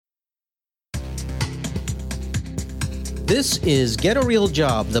This is Get a Real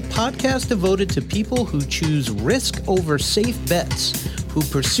Job, the podcast devoted to people who choose risk over safe bets, who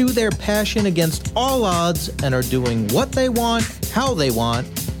pursue their passion against all odds and are doing what they want, how they want,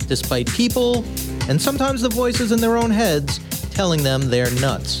 despite people, and sometimes the voices in their own heads, telling them they're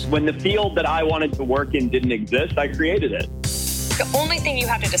nuts. When the field that I wanted to work in didn't exist, I created it. The only thing you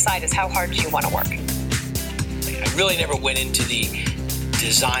have to decide is how hard do you want to work. I really never went into the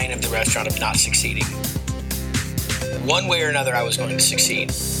design of the restaurant of not succeeding. One way or another, I was going to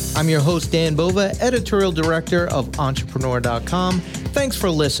succeed. I'm your host, Dan Bova, editorial director of Entrepreneur.com. Thanks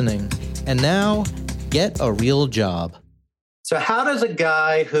for listening. And now, get a real job. So how does a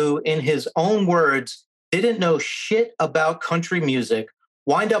guy who, in his own words, didn't know shit about country music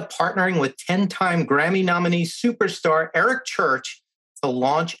wind up partnering with 10-time Grammy nominee superstar Eric Church to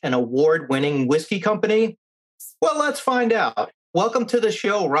launch an award-winning whiskey company? Well, let's find out. Welcome to the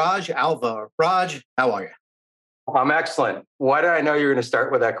show, Raj Alva. Raj, how are you? I'm excellent. Why did I know you were going to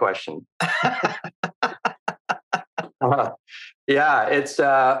start with that question?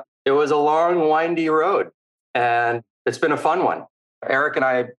 It was a long, windy road, and it's been a fun one. Eric and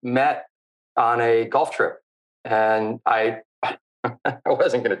I met on a golf trip, and I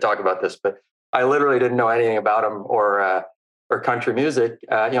wasn't going to talk about this, but I literally didn't know anything about him or country music.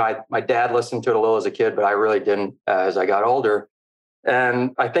 My dad listened to it a little as a kid, but I really didn't as I got older.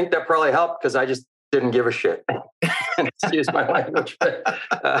 And I think that probably helped because I just didn't give a shit. Excuse my language.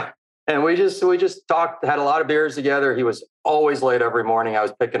 And we just talked, had a lot of beers together. He was always late every morning. I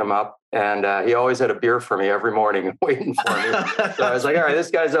was picking him up, and he always had a beer for me every morning waiting for me. So I was like, all right,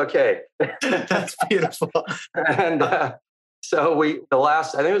 this guy's okay. That's beautiful. And I think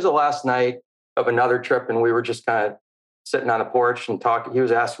it was the last night of another trip, and we were just kind of sitting on the porch and talking. He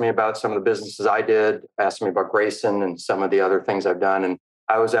was asking me about some of the businesses I did, asking me about Grayson and some of the other things I've done. And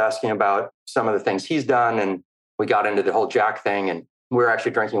I was asking about some of the things he's done, and we got into the whole Jack thing, and we were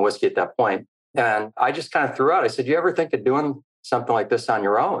actually drinking whiskey at that point. And I just kind of threw out, I said, you ever think of doing something like this on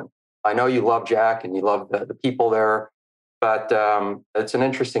your own? I know you love Jack and you love the people there, but it's an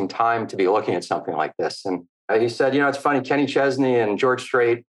interesting time to be looking at something like this. And he said, it's funny, Kenny Chesney and George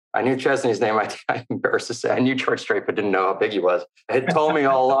Strait, I knew Chesney's name, I'm embarrassed to say, I knew George Strait, but didn't know how big he was. Had told me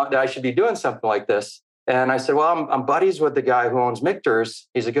all along that I should be doing something like this. And I said, well, I'm buddies with the guy who owns Michter's.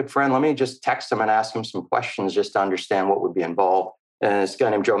 He's a good friend. Let me just text him and ask him some questions just to understand what would be involved. And this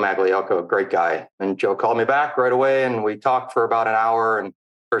guy named Joe Magliocco, a great guy. And Joe called me back right away, and we talked for about an hour. And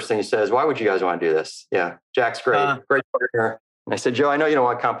first thing he says, why would you guys want to do this? Yeah, Jack's great, great partner. And I said, Joe, I know you don't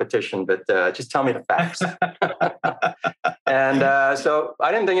want competition, but just tell me the facts. And so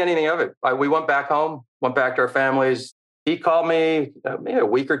I didn't think anything of it. We went back home, went back to our families. He called me maybe a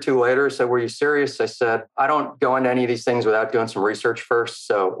week or two later, said, were you serious? I said, I don't go into any of these things without doing some research first.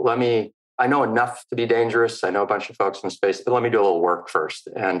 So I know enough to be dangerous. I know a bunch of folks in the space, but let me do a little work first.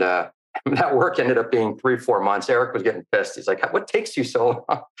 And that work ended up being 3-4 months. Eric was getting pissed. He's like, what takes you so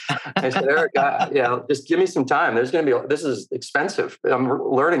long? I said, Eric, just give me some time. This is expensive. I'm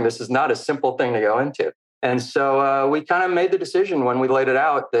learning this is not a simple thing to go into. And so we kind of made the decision when we laid it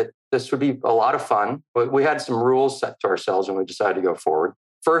out that this would be a lot of fun. But we had some rules set to ourselves when we decided to go forward.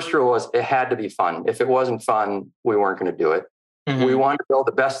 First rule was it had to be fun. If it wasn't fun, we weren't going to do it. Mm-hmm. We wanted to build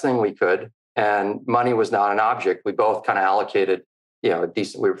the best thing we could, and money was not an object. We both kind of allocated, a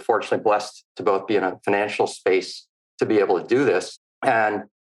decent. We were fortunately blessed to both be in a financial space to be able to do this. And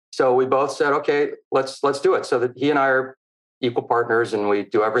so we both said, okay, let's do it. So that he and I are equal partners, and we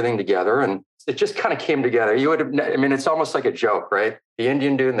do everything together. And it just kind of came together. It's almost like a joke, right? The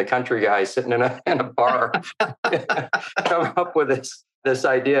Indian dude and the country guy sitting in a bar come up with this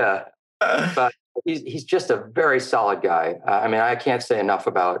idea. But he's just a very solid guy. I can't say enough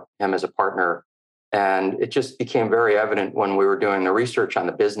about him as a partner. And it just became very evident when we were doing the research on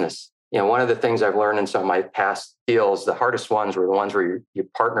the business. One of the things I've learned in some of my past deals, the hardest ones were the ones where your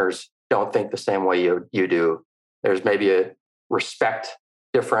partners don't think the same way you do. There's maybe a respect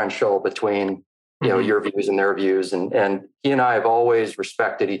differential between your views and their views. And he and I have always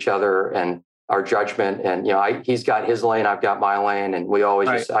respected each other and our judgment. And, he's got his lane, I've got my lane. And we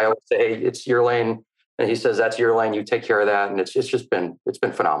always, I always say, hey, it's your lane. And he says, that's your lane. You take care of that. And it's been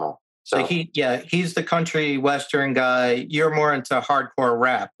phenomenal. So he's the country Western guy. You're more into hardcore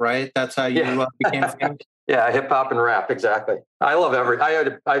rap, right? That's how you became famous? Yeah, hip hop and rap. Exactly. I love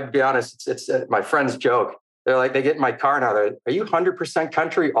I'd be honest. It's my friend's joke. They're like, they get in my car now. Are you 100%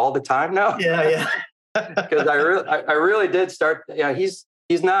 country all the time now? Yeah. Because I really did start. He's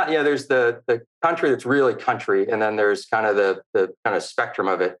not. There's the country that's really country, and then there's kind of the kind of spectrum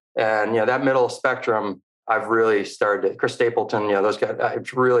of it. And that middle spectrum, I've really started to, Chris Stapleton, those guys,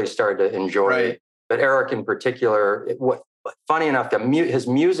 I've really started to enjoy But Eric in particular, funny enough, his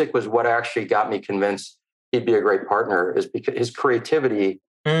music was what actually got me convinced he'd be a great partner, is because his creativity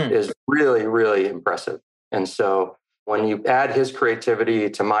is really, really impressive. And so when you add his creativity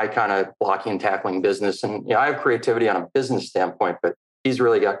to my kind of blocking and tackling business, and I have creativity on a business standpoint, but he's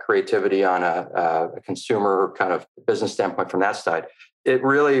really got creativity on a consumer kind of business standpoint from that side. It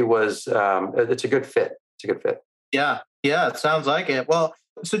really was, it's a good fit. It's a good fit. Yeah. Yeah. It sounds like it. Well,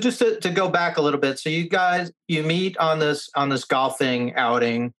 so just to go back a little bit. So you meet on this golfing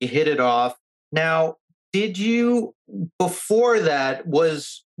outing, you hit it off. Now, did you, before that,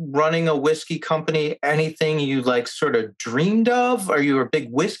 was running a whiskey company anything you like sort of dreamed of? Are you a big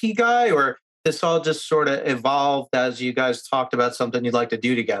whiskey guy, or this all just sort of evolved as you guys talked about something you'd like to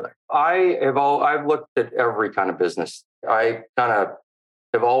do together? I've looked at every kind of business. I kind of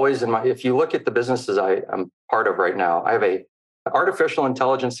have always if you look at the businesses I'm part of right now, I have a artificial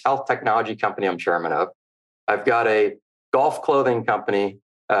intelligence health technology company I'm chairman of. I've got a golf clothing company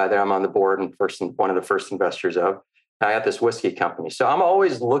that I'm on the board and one of the first investors of. And I got this whiskey company. So I'm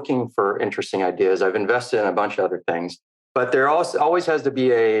always looking for interesting ideas. I've invested in a bunch of other things, but there always has to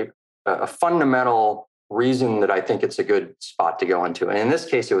be a fundamental reason that I think it's a good spot to go into. And in this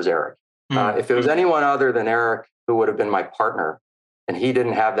case, it was Eric. If it was anyone other than Eric who would have been my partner, and he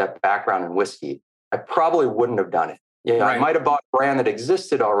didn't have that background in whiskey, I probably wouldn't have done it. Right. I might have bought a brand that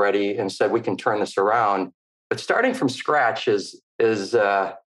existed already and said, we can turn this around. But starting from scratch is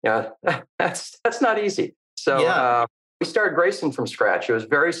that's not easy. So we started Grayson from scratch. It was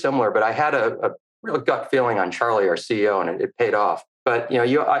very similar, but I had a real gut feeling on Charlie, our CEO, and it paid off. But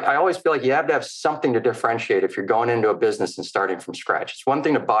I always feel like you have to have something to differentiate if you're going into a business and starting from scratch. It's one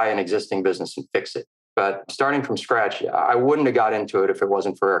thing to buy an existing business and fix it, but starting from scratch, I wouldn't have got into it if it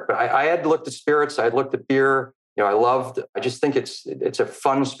wasn't for Eric. But I had looked at spirits, I had looked at beer. I just think it's a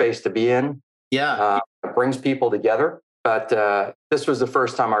fun space to be in. Yeah, it brings people together. But this was the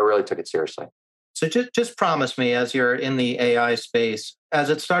first time I really took it seriously. So just promise me, as you're in the AI space, as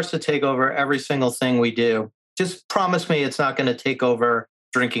it starts to take over every single thing we do, just promise me it's not going to take over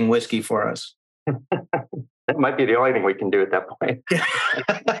drinking whiskey for us. That might be the only thing we can do at that point.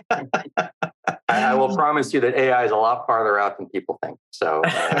 I will promise you that AI is a lot farther out than people think. So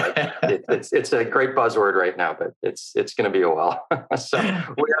it's a great buzzword right now, but it's going to be a while. So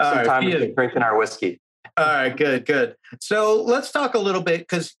we have some time to keep drinking our whiskey. All right, good. So let's talk a little bit,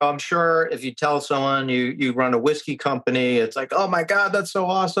 because I'm sure if you tell someone you run a whiskey company, it's like, oh my God, that's so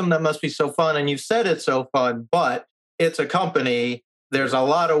awesome. That must be so fun. And you've said it's so fun, but it's a company. There's a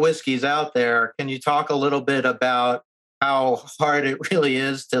lot of whiskeys out there. Can you talk a little bit about how hard it really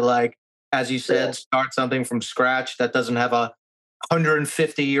is to, like, as you said, start something from scratch that doesn't have a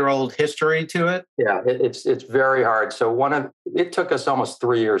 150-year-old history to it? Yeah, it's very hard. So it took us almost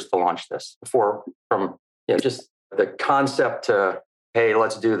 3 years to launch this from just the concept to, hey,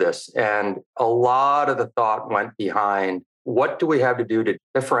 let's do this. And a lot of the thought went behind, what do we have to do to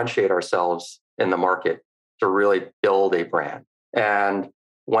differentiate ourselves in the market to really build a brand? And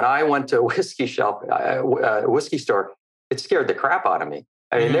when I went to a whiskey store, it scared the crap out of me.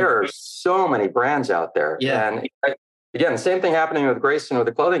 I mean, there are so many brands out there. Yeah. And again, the same thing happening with Grayson, with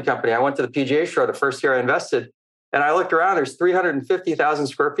the clothing company. I went to the PGA show the first year I invested, and I looked around, there's 350,000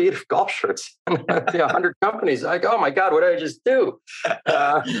 square feet of golf shirts, 100 companies. Like, oh my God, what did I just do?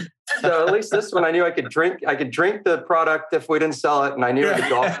 So at least this one, I knew I could drink the product if we didn't sell it. And I knew the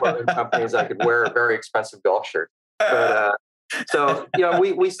golf clothing companies, I could wear a very expensive golf shirt. But, so,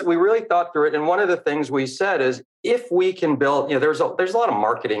 we really thought through it. And one of the things we said is, if we can build, there's a lot of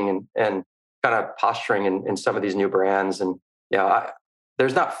marketing and kind of posturing in some of these new brands. And,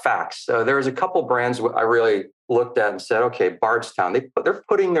 there's not facts. So there was a couple brands I really looked at and said, okay, Bardstown, they're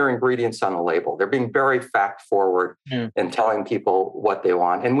putting their ingredients on the label. They're being very fact forward and telling people what they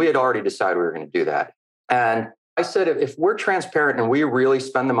want. And we had already decided we were going to do that. And I said, if we're transparent and we really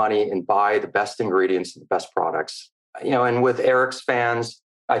spend the money and buy the best ingredients and the best products, and with Eric's fans,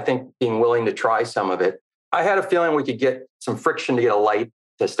 I think being willing to try some of it, I had a feeling we could get some friction to get a light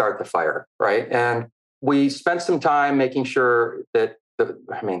to start the fire, right? And we spent some time making sure that,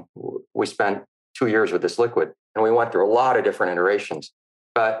 we spent 2 years with this liquid, and we went through a lot of different iterations,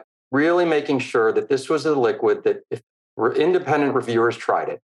 but really making sure that this was a liquid that if independent reviewers tried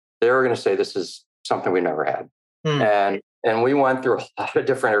it, they were going to say, this is something we never had. And we went through a lot of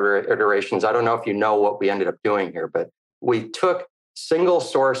different iterations. I don't know if you know what we ended up doing here, but we took single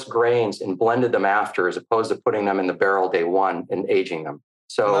source grains and blended them after, as opposed to putting them in the barrel day one and aging them.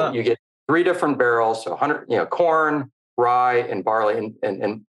 So you get 3 different barrels, so 100, corn, rye, and barley,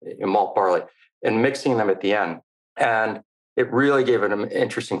 and malt barley, and mixing them at the end. And it really gave it an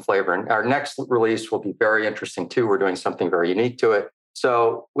interesting flavor. And our next release will be very interesting too. We're doing something very unique to it.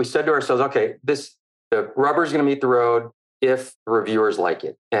 So we said to ourselves, okay, the rubber's going to meet the road if the reviewers like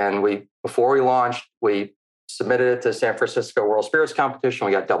it. And before we launched, we submitted it to San Francisco World Spirits Competition.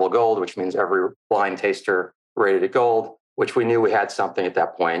 We got double gold, which means every blind taster rated it gold, which we knew we had something at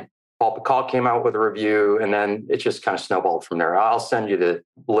that point. Paul Bacall came out with a review, and then it just kind of snowballed from there. I'll send you the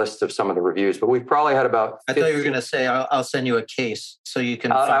list of some of the reviews, but we've probably had about 15. I thought you were going to say, I'll send you a case so you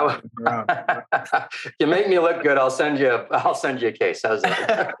can. You make me look good. I'll send you a case. How's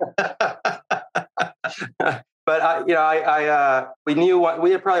that? But we knew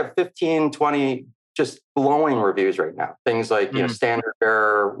we had probably 15, 20 just glowing reviews right now. Things like, Standard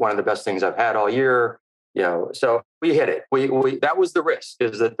Bearer, one of the best things I've had all year. So we hit it. We that was the risk,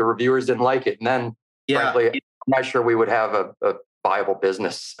 is that the reviewers didn't like it. And then, frankly, I'm not sure we would have a viable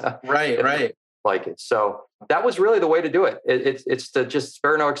business. Right. Like it. So that was really the way to do it. It's to just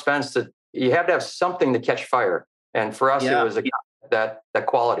spare no expense. You have to have something to catch fire. And for us, it was that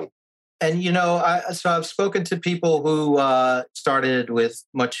quality. And, so I've spoken to people who started with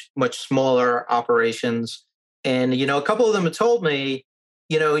much, much smaller operations. And, a couple of them have told me,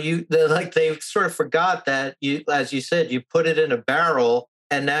 they sort of forgot that as you said, you put it in a barrel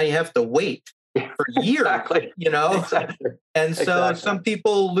and now you have to wait for years, exactly. Exactly. And so some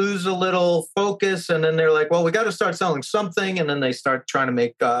people lose a little focus, and then they're like, well, we got to start selling something. And then they start trying to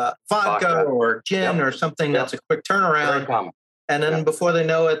make vodka or gin or something that's a quick turnaround. Very common. And then before they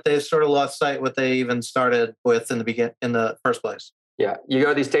know it, they've sort of lost sight what they even started with in the first place. Yeah, you go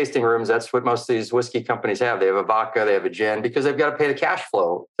to these tasting rooms. That's what most of these whiskey companies have. They have a vodka, they have a gin, because they've got to pay the cash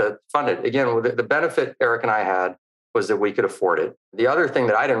flow to fund it. Again, the benefit Eric and I had was that we could afford it. The other thing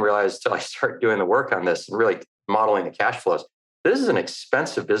that I didn't realize till I started doing the work on this and really modeling the cash flows, this is an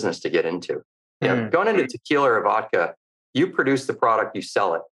expensive business to get into. Going into tequila or vodka, you produce the product, you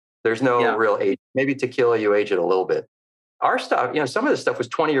sell it. There's no real age. Maybe tequila, you age it a little bit. Our stuff, some of this stuff was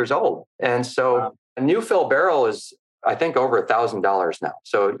 20 years old. And so a new fill barrel is, I think, over $1,000 now.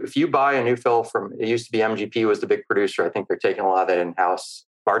 So if you buy a new fill it used to be MGP was the big producer. I think they're taking a lot of that in-house.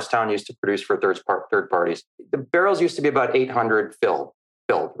 Bardstown used to produce for third parties. The barrels used to be about 800 filled,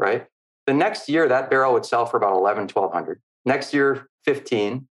 right? The next year, that barrel would sell for about 1,200. Next year,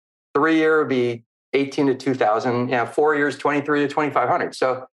 15. 3 year would be 18 to 2,000. 4 years, 23 to 2,500.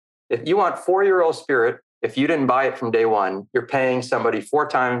 So if you want 4-year-old spirit, if you didn't buy it from day one, you're paying somebody 3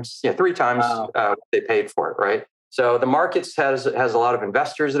 times what they paid for it, right? So the markets has a lot of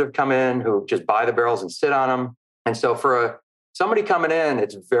investors that have come in who just buy the barrels and sit on them. And so for somebody coming in,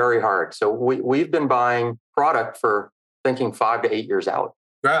 it's very hard. So we've been buying product for thinking 5 to 8 years out.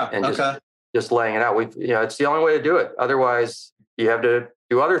 Wow. And just laying it out. It's the only way to do it. Otherwise, you have to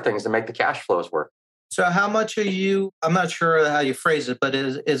do other things to make the cash flows work. So how much are you, I'm not sure how you phrase it, but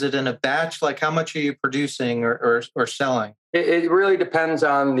is it in a batch? Like how much are you producing or selling? It really depends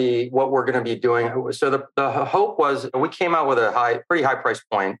on what we're going to be doing. So the hope was we came out with a pretty high price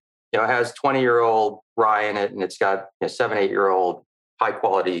point. It has 20-year-old rye in it, and it's got 7-8-year-old high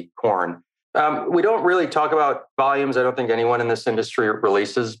quality corn. We don't really talk about volumes. I don't think anyone in this industry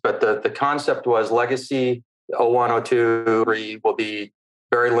releases, but the concept was legacy 01, 02, 03 will be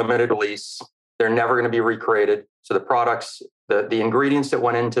very limited release. They're never going to be recreated. So the products, the ingredients that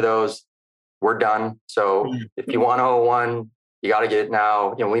went into those, we're done. So if you want 01, you got to get it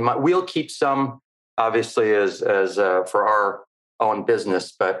now. We'll keep some, obviously, as for our own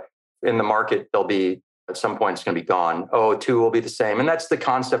business, but in the market, they'll be at some point it's going to be gone. 02 will be the same, and that's the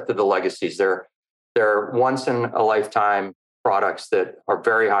concept of the legacies. They're once in a lifetime products that are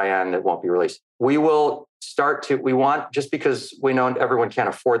very high end that won't be released. We will just because we know everyone can't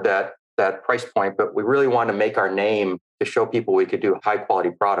afford that price point, but we really want to make our name to show people we could do a high quality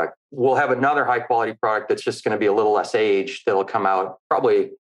product. We'll have another high quality product that's just going to be a little less aged that'll come out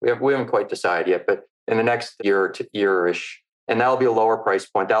probably, we haven't quite decided yet, but in the next year-ish. And that'll be a lower price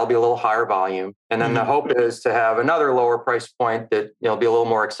point. That'll be a little higher volume. And then the hope is to have another lower price point that be a little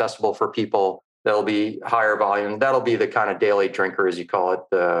more accessible for people. That'll be higher volume. That'll be the kind of daily drinker, as you call it.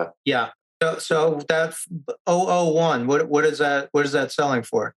 So that 001, what is that? What is that selling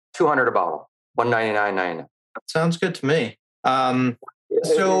for? $200 a bottle, $199.99. Sounds good to me.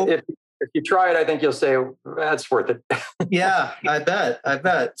 So if you try it, I think you'll say that's worth it. Yeah, I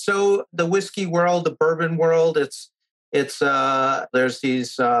bet. So the whiskey world, the bourbon world, it's there's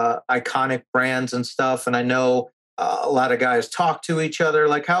these iconic brands and stuff, and I know a lot of guys talk to each other.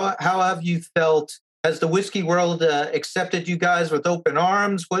 Like, how have you felt? Has the whiskey world accepted you guys with open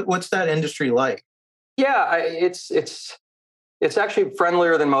arms? What's that industry like? Yeah, it's actually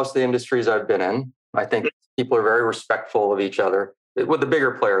friendlier than most of the industries I've been in. I think people are very respectful of each other, with the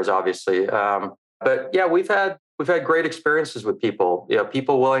bigger players, obviously. But yeah, we've had great experiences with people.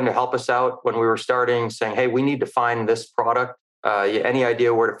 People willing to help us out when we were starting, saying, "Hey, we need to find this product. Any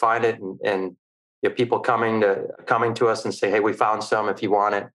idea where to find it?" And people coming to us and say, "Hey, we found some. If you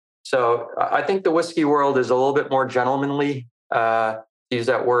want it." So I think the whiskey world is a little bit more gentlemanly, to use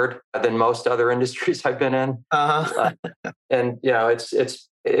that word, than most other industries I've been in. And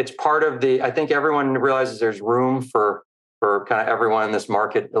it's part of the. I think everyone realizes there's room for kind of everyone in this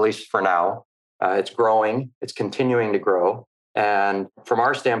market, at least for now. It's growing. It's continuing to grow. And from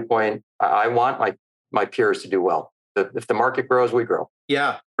our standpoint, I want my peers to do well. If the market grows, we grow.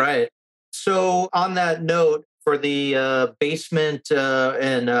 Yeah, right. So on that note, for the basement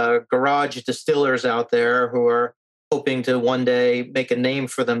and garage distillers out there who are hoping to one day make a name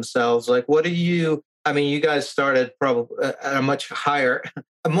for themselves, like what do you, I mean, you guys started probably at a much higher,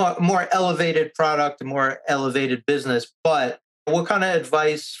 a more elevated product, a more elevated business, but what kind of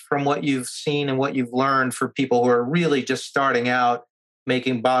advice from what you've seen and what you've learned for people who are really just starting out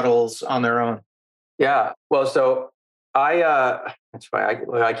making bottles on their own? Yeah. Well, so that's why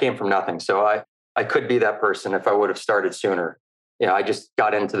I came from nothing. So I could be that person if I would have started sooner. I just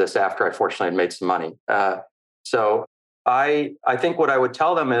got into this after I fortunately had made some money. So I think what I would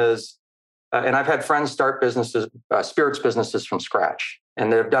tell them is, and I've had friends start businesses, spirits businesses from scratch,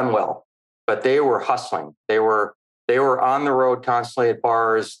 and they've done well, but they were hustling. They were on the road constantly at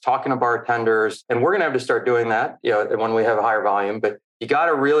bars, talking to bartenders, and we're going to have to start doing that, when we have a higher volume. But you got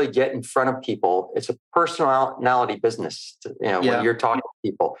to really get in front of people. It's a personality business, when you're talking to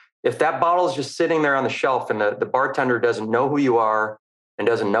people. If that bottle is just sitting there on the shelf and the bartender doesn't know who you are and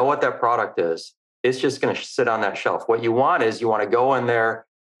doesn't know what that product is, it's just going to sit on that shelf. What you want is you want to go in there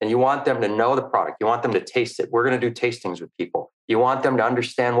and you want them to know the product. You want them to taste it. We're going to do tastings with people. You want them to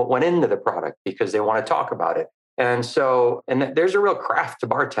understand what went into the product because they want to talk about it. And there's a real craft to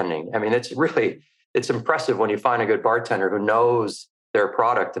bartending. I mean, it's impressive when you find a good bartender who knows their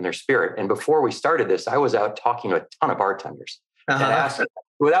product and their spirit. And before we started this, I was out talking to a ton of bartenders and asking,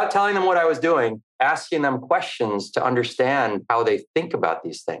 without telling them what I was doing, asking them questions to understand how they think about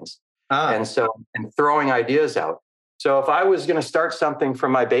these things. And throwing ideas out. So if I was going to start something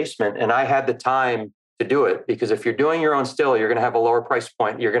from my basement and I had the time to do it, because if you're doing your own still, you're going to have a lower price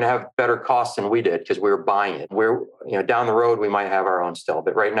point. You're going to have better costs than we did because we were buying it. Down the road, we might have our own still,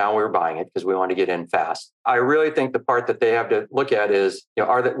 but right now we're buying it because we want to get in fast. I really think the part that they have to look at is,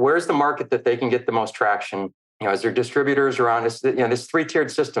 where's the market that they can get the most traction? As their distributors around us, this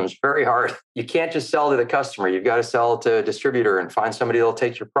 3-tiered system is very hard. You can't just sell to the customer. You've got to sell to a distributor and find somebody that'll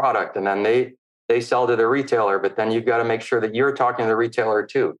take your product. And then they sell to the retailer, but then you've got to make sure that you're talking to the retailer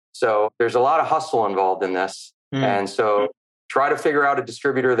too. So there's a lot of hustle involved in this. And so try to figure out a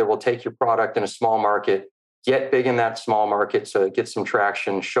distributor that will take your product in a small market, get big in that small market so it gets some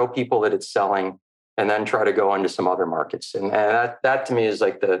traction, show people that it's selling, and then try to go into some other markets. And that to me is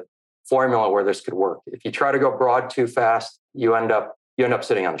like the formula where this could work. If you try to go broad too fast, you end up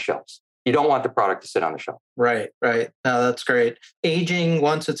sitting on the shelves. You don't want the product to sit on the shelf. Right. No, that's great. Aging,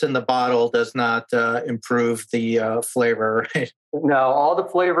 once it's in the bottle, does not improve the flavor, right? No, all the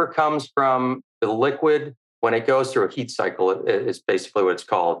flavor comes from the liquid when it goes through a heat cycle. Is basically what it's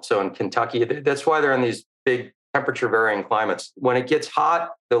called. So in Kentucky, that's why they're in these big temperature varying climates. When it gets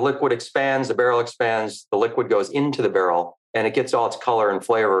hot, the liquid expands, the barrel expands, the liquid goes into the barrel, and it gets all its color and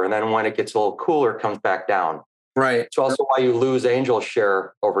flavor. And then when it gets a little cooler, it comes back down. Right. It's also why you lose angel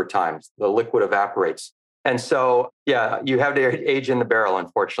share over time. The liquid evaporates. And so, you have to age in the barrel,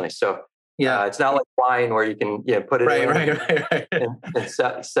 unfortunately. So it's not like wine where you can put it in right. and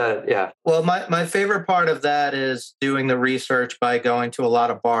set it. Yeah. Well, my favorite part of that is doing the research by going to a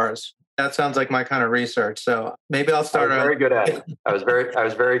lot of bars. That sounds like my kind of research. So maybe I'll start. Very good at it. I was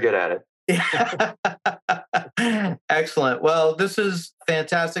very good at it. Excellent. Well, this is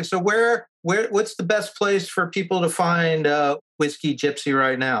fantastic. So what's the best place for people to find Whiskey JYPSI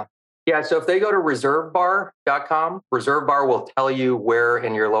right now? Yeah. So if they go to reservebar.com, Reserve Bar will tell you where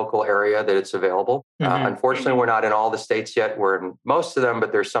in your local area that it's available. Unfortunately, we're not in all the states yet. We're in most of them,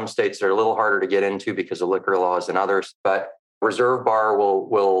 but there's some states that are a little harder to get into because of liquor laws than others. But Reserve Bar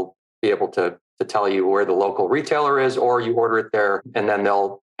will be able to tell you where the local retailer is, or you order it there and then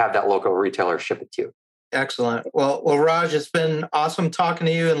they'll have that local retailer ship it to you. Excellent. Well, Raj, it's been awesome talking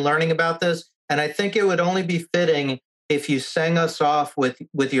to you and learning about this. And I think it would only be fitting if you sang us off with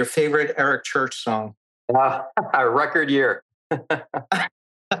your favorite Eric Church song. Record year.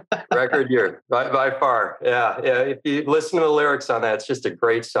 Record year, by far. Yeah. If you listen to the lyrics on that, it's just a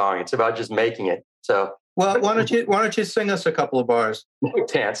great song. It's about just making it. So, well, why don't you sing us a couple of bars? No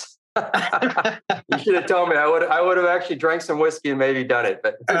chance. You should have told me. I would have actually drank some whiskey and maybe done it.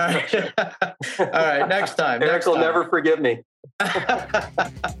 But all right, next time. Eric will never forgive me.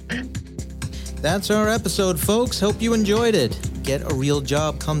 That's our episode, folks. Hope you enjoyed it. Get a Real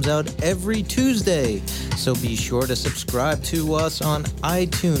Job comes out every Tuesday, so be sure to subscribe to us on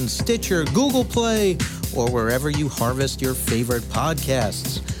iTunes, Stitcher, Google Play, or wherever you harvest your favorite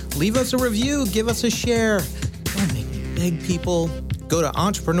podcasts. Leave us a review, give us a share. Don't make me beg, people. Go to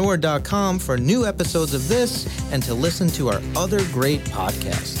entrepreneur.com for new episodes of this and to listen to our other great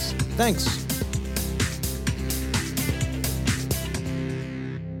podcasts. Thanks.